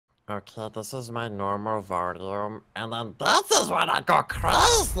Okay, this is my normal volume, and then this is when I go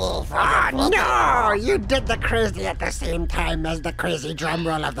crazy. No! You did the crazy at the same time as the crazy drum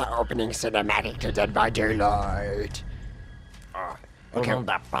roll of the opening cinematic to Dead by Daylight. Okay.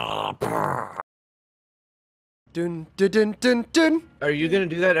 Dun dun dun dun dun. Are you gonna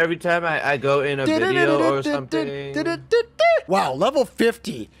do that every time I go in a video or something? Wow, level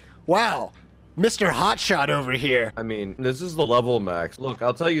 50. Wow. Mr. Hotshot over here. I mean, this is the level max. Look,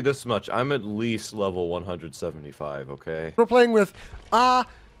 I'll tell you this much. I'm at least level 175, okay? We're playing with,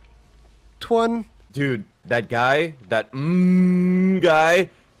 Twin. Dude, that guy, guy,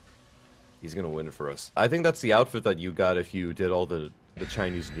 he's gonna win it for us. I think that's the outfit that you got if you did all the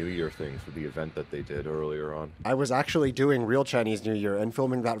Chinese New Year thing for the event that they did earlier on. I was actually doing real Chinese New Year and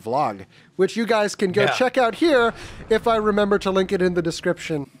filming that vlog, which you guys can go check out here if I remember to link it in the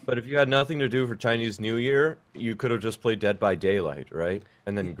description. But if you had nothing to do for Chinese New Year, you could have just played Dead by Daylight, right?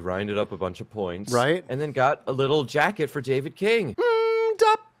 And then grinded up a bunch of points. Right. And then got a little jacket for David King. I'm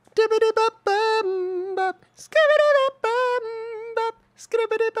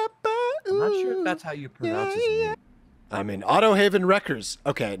not sure if that's how you pronounce his name. I'm in Autohaven Wreckers.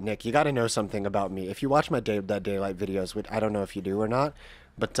 Okay, Nick, you got to know something about me. If you watch my Dead Daylight videos, which I don't know if you do or not,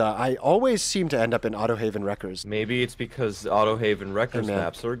 but I always seem to end up in Autohaven Wreckers. Maybe it's because Autohaven Wreckers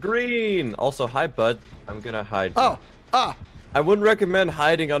maps are green. Also, hi, bud. I'm gonna hide. I wouldn't recommend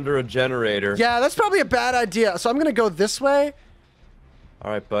hiding under a generator. Yeah, that's probably a bad idea. So I'm gonna go this way.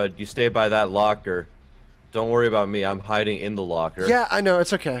 All right, bud. You stay by that locker. Don't worry about me. I'm hiding in the locker. Yeah, I know.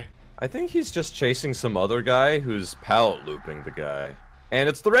 It's okay. I think he's just chasing some other guy who's pallet looping the guy. And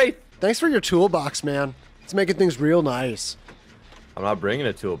it's the Wraith! Thanks for your toolbox, man. It's making things real nice. I'm not bringing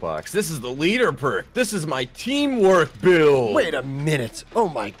a toolbox. This is the leader perk. This is my teamwork build. Wait a minute. Oh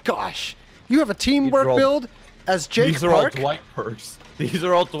my gosh. You have a teamwork build as Jake These are all Dwight perks. These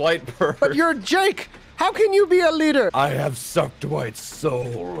are all Dwight perks. But you're Jake. How can you be a leader? I have sucked Dwight's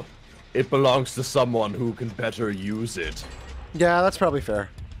soul. It belongs to someone who can better use it. Yeah, that's probably fair.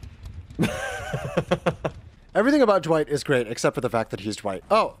 Everything about Dwight is great, except for the fact that he's Dwight.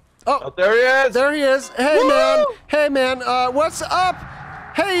 Oh, there he is! There he is! Hey, man! Hey, man! What's up?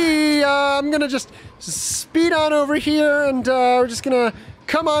 Hey, I'm gonna just speed on over here, and we're just gonna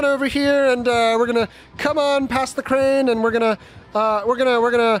come on over here, and we're gonna come on past the crane, and we're gonna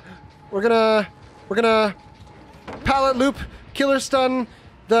pallet loop, killer stun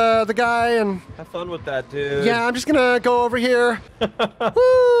the guy, and have fun with that, dude. Yeah, I'm just gonna go over here.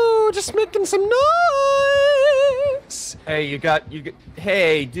 Woo! Just making some noise. Hey, you got.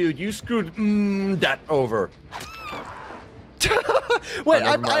 Hey, dude, you screwed that over. Wait,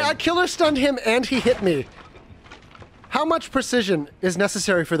 I killer stunned him and he hit me. How much precision is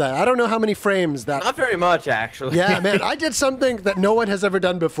necessary for that? I don't know how many frames that. Not very much, actually. Yeah, man, I did something that no one has ever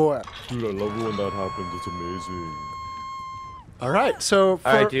done before. Dude, I love when that happens. It's amazing. All right, so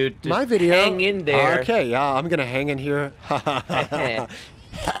for dude, my video, hang in there. Okay, yeah, I'm gonna hang in here.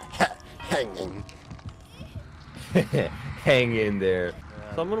 Hanging. Hang in there.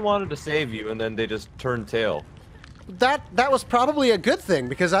 Someone wanted to save you, and then they just turned tail. That was probably a good thing,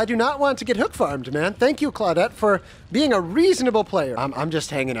 because I do not want to get hook farmed, man. Thank you, Claudette, for being a reasonable player. I'm just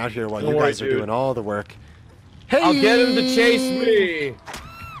hanging out here while you guys are doing all the work. Hey! I'll get him to chase me!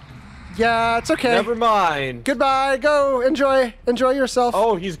 Yeah, it's okay. Never mind. Goodbye. Go. Enjoy yourself.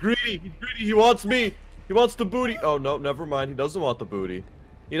 Oh, he's greedy. He's greedy. He wants me. He wants the booty. Oh, no, never mind. He doesn't want the booty.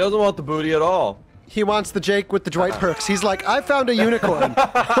 He doesn't want the booty at all. He wants the Jake with the Dwight perks. He's like, I found a unicorn.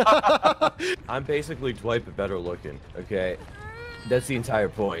 I'm basically Dwight, but better looking, okay? That's the entire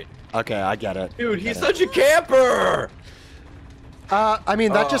point. Okay, I get it. Dude, he's such a camper! I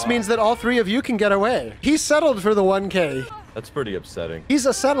mean, that just means that all three of you can get away. He settled for the 1K. That's pretty upsetting. He's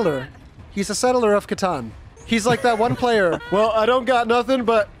a settler. He's a settler of Catan. He's like that one player. Well, I don't got nothing,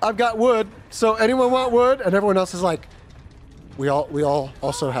 but I've got wood. So anyone want wood? And everyone else is like, we all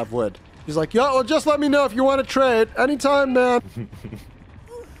also have wood. He's like, yeah, well, just let me know if you want to trade. Anytime, man.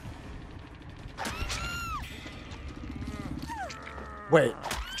 Wait.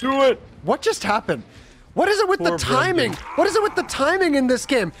 Do it! What just happened? What is it with the timing? What is it with the timing in this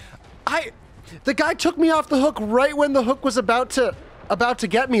game? The guy took me off the hook right when the hook was about to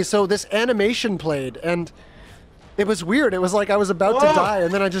get me, so this animation played, and it was weird. It was like I was about to die,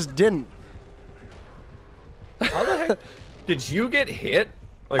 and then I just didn't. How the heck? Did you get hit?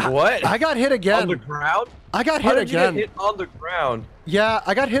 Like what? I got hit again. On the ground? I got hit again. How did you get hit on the ground? Yeah,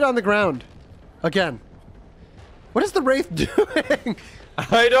 I got hit on the ground. Again. What is the Wraith doing?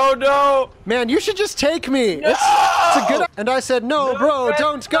 I don't know. Man, you should just take me. No! It's a good. And I said, no, bro,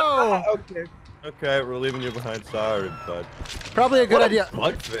 don't go. Okay. Okay, we're leaving you behind. Sorry, bud. Probably a good idea.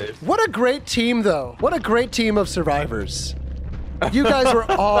 Buttface. What a great team, though. What a great team of survivors. You guys were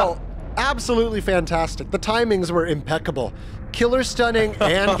all absolutely fantastic. The timings were impeccable. Killer stunning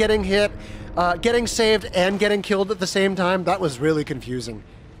and getting hit, getting saved and getting killed at the same time. That was really confusing.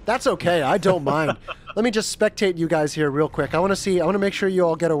 That's okay. I don't mind. Let me just spectate you guys here real quick. I want to make sure you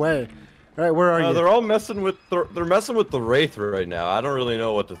all get away. All right, where are you? They're all messing with they're messing with the Wraith right now. I don't really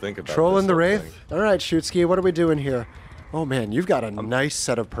know what to think about. Trolling the Wraith? thing. All right, Shootzki, what are we doing here? Oh man, you've got a nice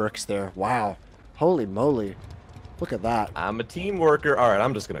set of perks there. Wow. Holy moly. Look at that. I'm a team worker. All right,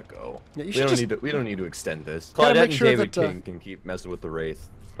 I'm just gonna go. Yeah, you we should don't just- need to. We don't need to extend this. Gotta Claudette make and sure David that, King can keep messing with the Wraith,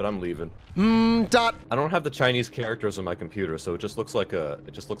 but I'm leaving. Dot. I don't have the Chinese characters on my computer, so it just looks like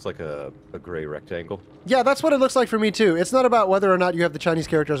a gray rectangle. Yeah, that's what it looks like for me too. It's not about whether or not you have the Chinese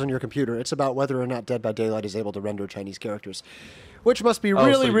characters on your computer. It's about whether or not Dead by Daylight is able to render Chinese characters, which must be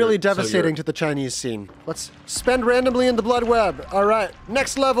really, really devastating to the Chinese scene. Let's spend randomly in the blood web. All right,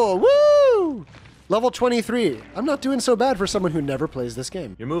 next level. Woo! Level 23. I'm not doing so bad for someone who never plays this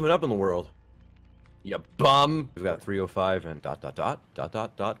game. You're moving up in the world. You bum. We've got 305 and ...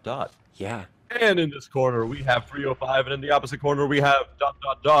 Yeah. And in this corner we have 305, and in the opposite corner we have ...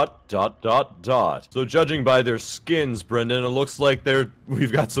 So judging by their skins, Brendan, it looks like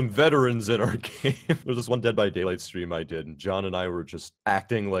we've got some veterans in our game. There's this one Dead by Daylight stream I did, and John and I were just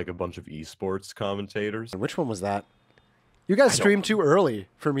acting like a bunch of esports commentators. And which one was that? You guys streamed too early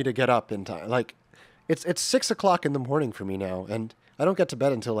for me to get up in time. Like, it's 6 o'clock in the morning for me now, and I don't get to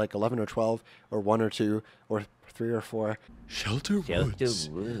bed until like 11 or 12 or 1 or 2 or 3 or 4. Shelter Woods.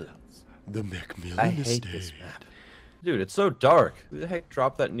 The Macmillan I hate this map. Dude, it's so dark. Who the heck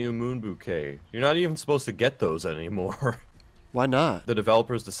dropped that new moon bouquet? You're not even supposed to get those anymore. Why not? The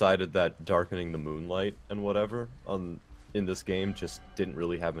developers decided that darkening the moonlight and whatever in this game just didn't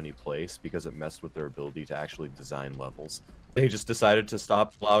really have any place because it messed with their ability to actually design levels. They just decided to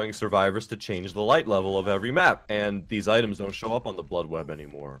stop allowing survivors to change the light level of every map, and these items don't show up on the blood web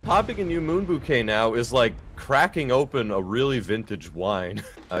anymore. Popping a new moon bouquet now is like cracking open a really vintage wine.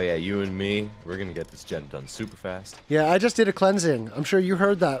 Oh yeah, you and me, we're gonna get this gen done super fast. Yeah, I just did a cleansing. I'm sure you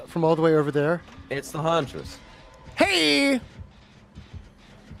heard that from all the way over there. It's the Huntress. Hey!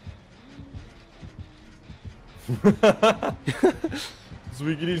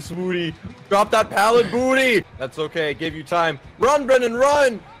 Sweetie smoothie. Drop that pallet booty! That's okay, gave you time. Run, Brennan,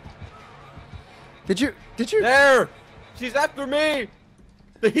 run! Did you? There! She's after me!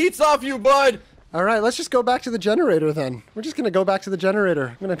 The heat's off you, bud! All right, let's just go back to the generator then. We're just gonna go back to the generator.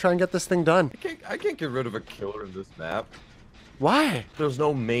 I'm gonna try and get this thing done. I can't get rid of a killer in this map. Why? There's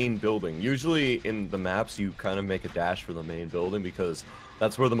no main building. Usually in the maps, you kind of make a dash for the main building because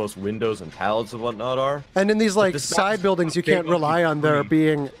that's where the most windows and pallets and whatnot are. And in these like this side map's buildings, you can't big rely on there free.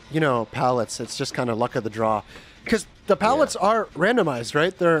 being, you know, pallets. It's just kind of luck of the draw. Because the pallets are randomized,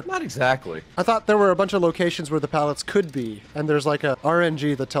 right? They're. Not exactly. I thought there were a bunch of locations where the pallets could be, and there's like a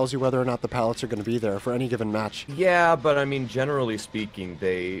RNG that tells you whether or not the pallets are going to be there for any given match. Yeah, but I mean, generally speaking,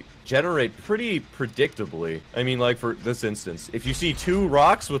 they generate pretty predictably. I mean, like for this instance, if you see 2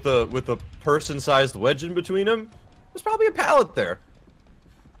 rocks with a person-sized wedge in between them, there's probably a pallet there.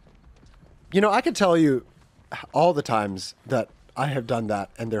 You know, I could tell you all the times that I have done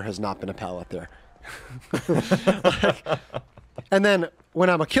that, and there has not been a pallet there. And then when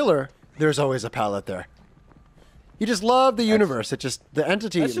I'm a killer, there's always a pallet there. You just love the universe. The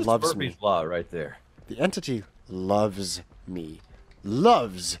entity That's just loves Murphy's me. Law right there. The entity loves me.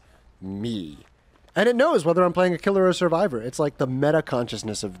 Loves me. And it knows whether I'm playing a killer or a survivor. It's like the meta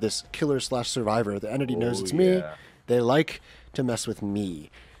consciousness of this killer/survivor. The entity knows it's me. Yeah. They like to mess with me.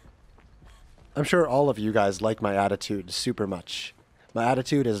 I'm sure all of you guys like my attitude super much. My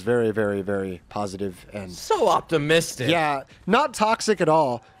attitude is very, very, very positive and So optimistic. yeah, not toxic at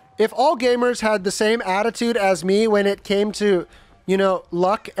all. If all gamers had the same attitude as me when it came to, you know,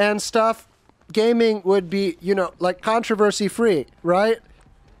 luck and stuff, gaming would be, you know, like controversy free, right?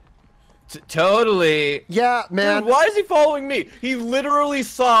 Totally. Yeah, man. Dude, why is he following me? He literally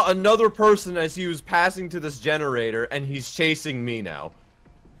saw another person as he was passing to this generator, and he's chasing me now.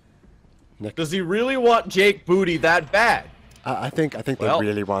 Nick. Does he really want Jake Booty that bad? I think they Well.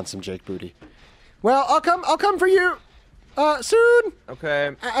 really want some Jake Booty. Well, I'll come for you, soon.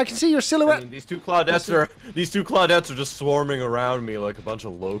 Okay. I can see your I silhouette. mean, these two Claudettes are just swarming around me like a bunch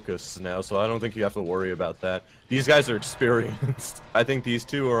of locusts now, so I don't think you have to worry about that. These guys are experienced. I think these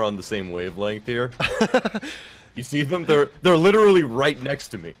two are on the same wavelength here. You see them? They're literally right next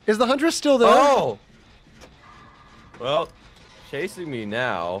to me. Is the Huntress still there? Oh! Well, chasing me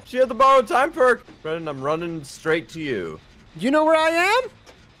now. She had the borrowed time perk. Brendan, I'm running straight to you. You know where I am?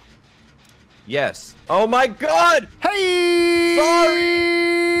 Yes. Oh my God! Hey!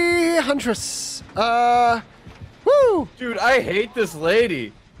 Sorry! Huntress. Woo! Dude, I hate this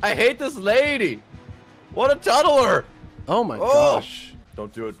lady. I hate this lady. What a tunneler! Oh my gosh.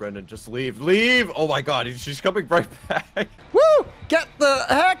 Don't do it, Brendan. Just leave. Leave! Oh my God, she's coming right back. Woo! Get the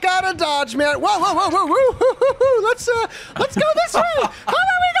heck out of Dodge, man! Whoa, whoa, whoa, whoa, woo! Let's go this way! How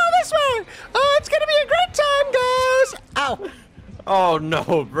about we go this way? It's gonna be a great time, guys! Ow! Oh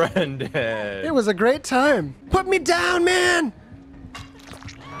no, Brendan. It was a great time. Put me down, man!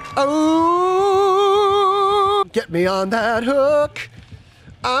 Oh! Get me on that hook.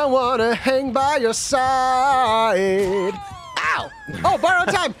 I wanna hang by your side. Ow! Oh, borrow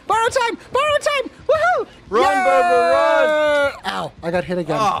time! Borrow time! Borrow time! Woohoo! Run, Bubba, run! Ow! I got hit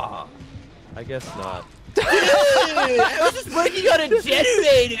again. Ah, I guess not. I was just working on a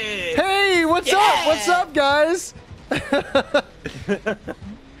generator. Hey, what's up? What's up, guys?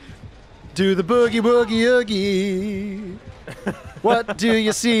 Do the boogie woogie oogie. What do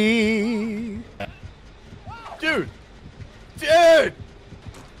you see? Dude! Dude!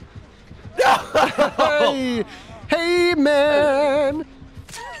 No! Hey! Hey, man!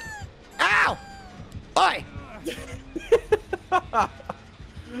 Ow! Oi!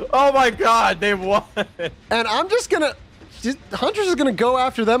 Oh my God, they won! And I'm just gonna... Huntress is gonna go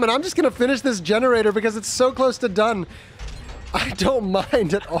after them, and I'm just gonna finish this generator because it's so close to done. I don't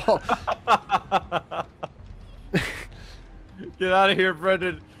mind at all. Get out of here,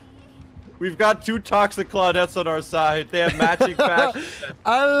 Brendan. We've got 2 toxic Claudettes on our side. They have matching fashion.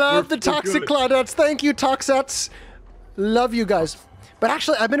 I love the We're toxic good. Claudettes. Thank you, Toxettes. Love you guys. But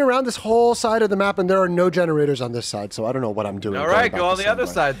actually, I've been around this whole side of the map, and there are no generators on this side, so I don't know what I'm doing. All going right, back go on the the same other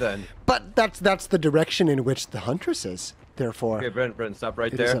way. side then. But that's the direction in which the Huntress is. Therefore, Okay, Brendan, stop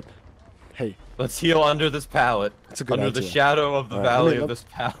right it is there. up. Hey, Let's heal under this pallet. That's a good under the idea. shadow of the All right, valley let me of this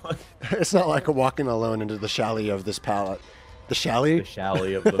pallet. it's not like walking alone into the chalet of this pallet. The chalet? The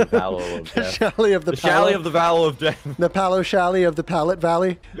chalet of the valley of The death. chalet of the The chalet pallet. of the valley of death. The Palo Chalet of the Pallet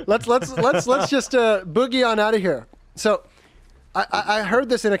Valley. Let's just boogie on out of here. So, I heard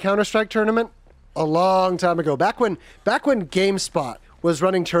this in a Counter-Strike tournament a long time ago. Back when GameSpot was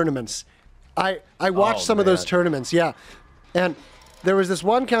running tournaments, I watched some of those man. tournaments. Yeah, and there was this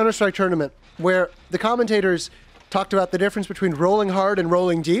one Counter-Strike tournament where the commentators talked about the difference between rolling hard and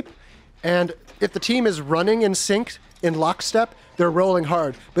rolling deep, and if the team is running in sync in lockstep, they're rolling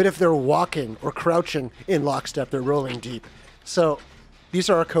hard. But if they're walking or crouching in lockstep, they're rolling deep. So these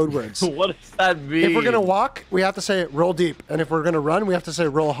are our code words. What does that mean? If we're gonna walk, we have to say roll deep, and if we're gonna run, we have to say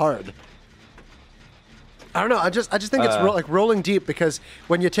roll hard. I don't know. I just think it's like rolling deep because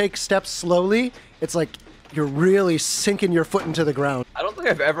when you take steps slowly, it's like you're really sinking your foot into the ground. I don't think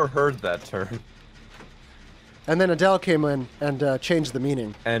I've ever heard that term. And then Adele came in and changed the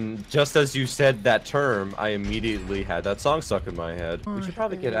meaning. And just as you said that term, I immediately had that song stuck in my head. We should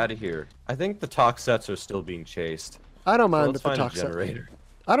probably get out of here. I think the Toxettes are still being chased. I don't So mind let's that the find a Toxettes. generator.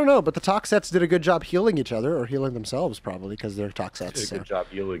 I don't know, but the Toxettes did a good job healing each other, or healing themselves probably, because they're Toxettes. Did a So. good job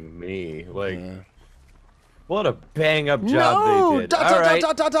healing me. Like, Yeah. what a bang-up job No! they did. Dot, All dot, right.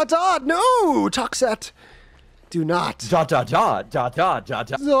 dot, dot, dot, dot, no! Toxette! Do not. Dot, dot, dot, dot, dot, dot,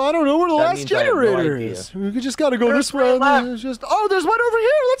 dot. So I don't know where the That last means I have no generator idea. is. We just gotta go There's this way. one And then left. it's just there's one over here.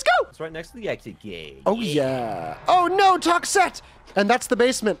 Let's go. It's right next to the exit gate. Oh yeah. Oh no, Toxette! And that's the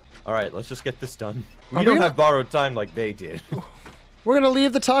basement. All right, let's just get this done. Are We we don't gonna- have borrowed time like they did. We're gonna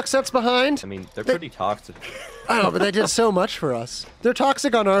leave the Toxettes behind. I mean, they're They- pretty toxic. I know, but they did so much for us. They're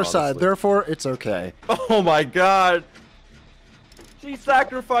toxic on our side, Honestly. therefore it's okay. Oh my god. She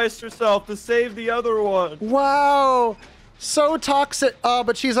sacrificed herself to save the other one. Wow. So toxic. Oh,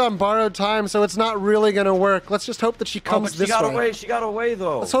 but she's on borrowed time, so it's not really gonna work. Let's just hope that she Oh, comes but she this got way. away. She got away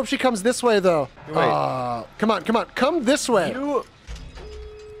though. Let's hope she comes this way, though. Wait. Come on, come on. Come this way. You...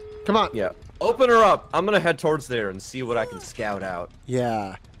 Come on. Yeah. Open her up. I'm gonna head towards there and see what I can scout out.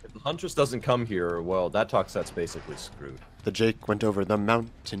 Yeah. If the Huntress doesn't come here, well, that Toxette's basically screwed. The Jake went over the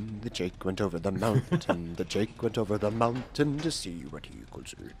mountain. The Jake went over the mountain. The Jake went over the mountain to see what he could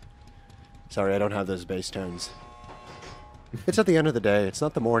see. Sorry, I don't have those bass tones. It's at the end of the day. It's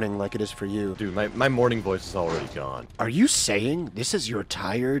not the morning like it is for you. Dude, my morning voice is already gone. Are you saying this is your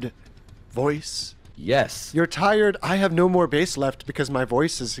tired voice? Yes. You're tired. I have no more bass left because my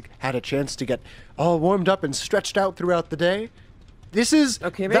voice has had a chance to get all warmed up and stretched out throughout the day. This is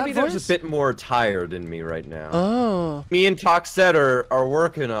Okay, that maybe there's voice? a bit more tired in me right now. Oh. Me and Toxette are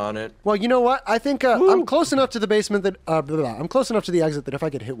working on it. Well, you know what? I think I'm close enough to the basement that I'm close enough to the exit that if I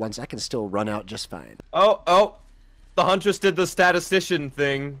get hit once, I can still run out just fine. Oh. The Huntress did the statistician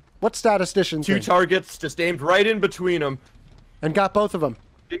thing. What statistician 2 thing? targets just aimed right in between them. And got both of them.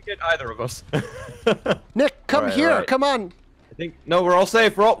 Didn't get either of us. Nick, come Alright, here. alright. Come on. I think no, we're all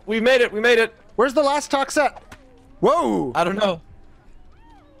safe. We made it. We made it. Where's the last talk set? Whoa. I don't know.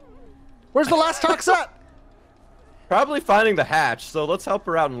 Where's the last talk set? Probably finding the hatch. So let's help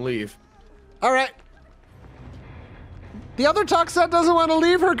her out and leave. All right. The other talk set doesn't want to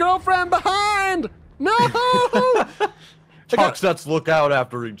leave her girlfriend behind. No. Talk sets look out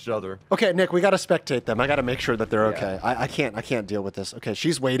after each other. Okay, Nick, we gotta spectate them. I gotta make sure that they're okay. I can't deal with this. Okay,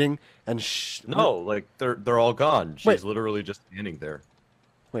 she's waiting, and No, like they're all gone. She's Wait. literally just standing there.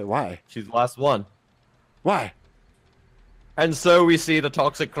 Wait, why? She's the last one. Why? And so we see the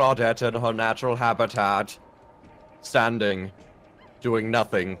toxic Claudette in her natural habitat, standing, doing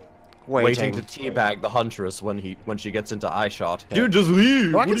nothing, waiting to teabag the huntress when she gets into eye shot. Yeah. Dude, just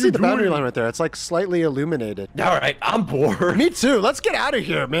leave. Oh, I What can are see you the boundary doing? line right there. It's like slightly illuminated. All right, I'm bored. Me too. Let's get out of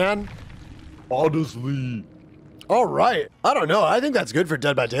here, man. Honestly. All right. I don't know. I think that's good for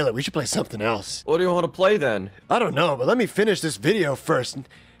Dead by Daylight. We should play something else. What do you want to play then? I don't know, but let me finish this video first.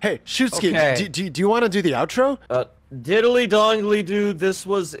 Hey, Shootzki, Okay. do you want to do the outro? Diddly dongly dude, this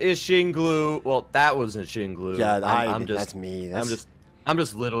was Ishingloo. Well, that was Ishingloo. Yeah, I'm just, that's me. I'm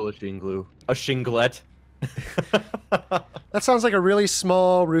just little Ishingloo. A shinglet. That sounds like a really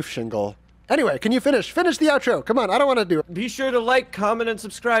small roof shingle. Anyway, can you finish? Finish the outro. Come on, I don't want to do it. Be sure to like, comment, and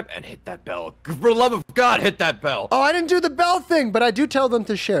subscribe, and hit that bell. For the love of God, hit that bell. Oh, I didn't do the bell thing, but I do tell them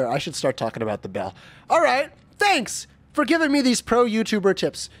to share. I should start talking about the bell. All right, thanks for giving me these pro YouTuber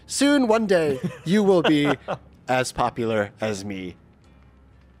tips. Soon, one day, you will be as popular as me.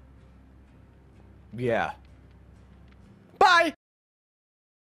 Yeah. Bye!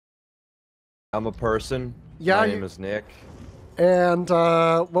 I'm a person. Yeah, My you- name is Nick. And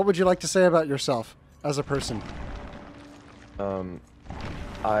what would you like to say about yourself as a person?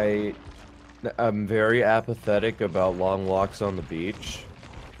 I'm very apathetic about long walks on the beach,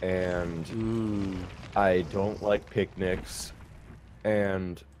 and I don't like picnics,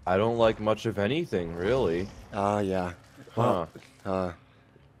 and I don't like much of anything, really. Yeah. Huh. Not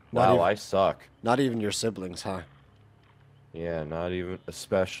Wow, even- I suck. Not even your siblings, huh? Yeah, not even,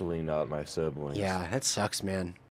 especially not my siblings. Yeah, that sucks, man.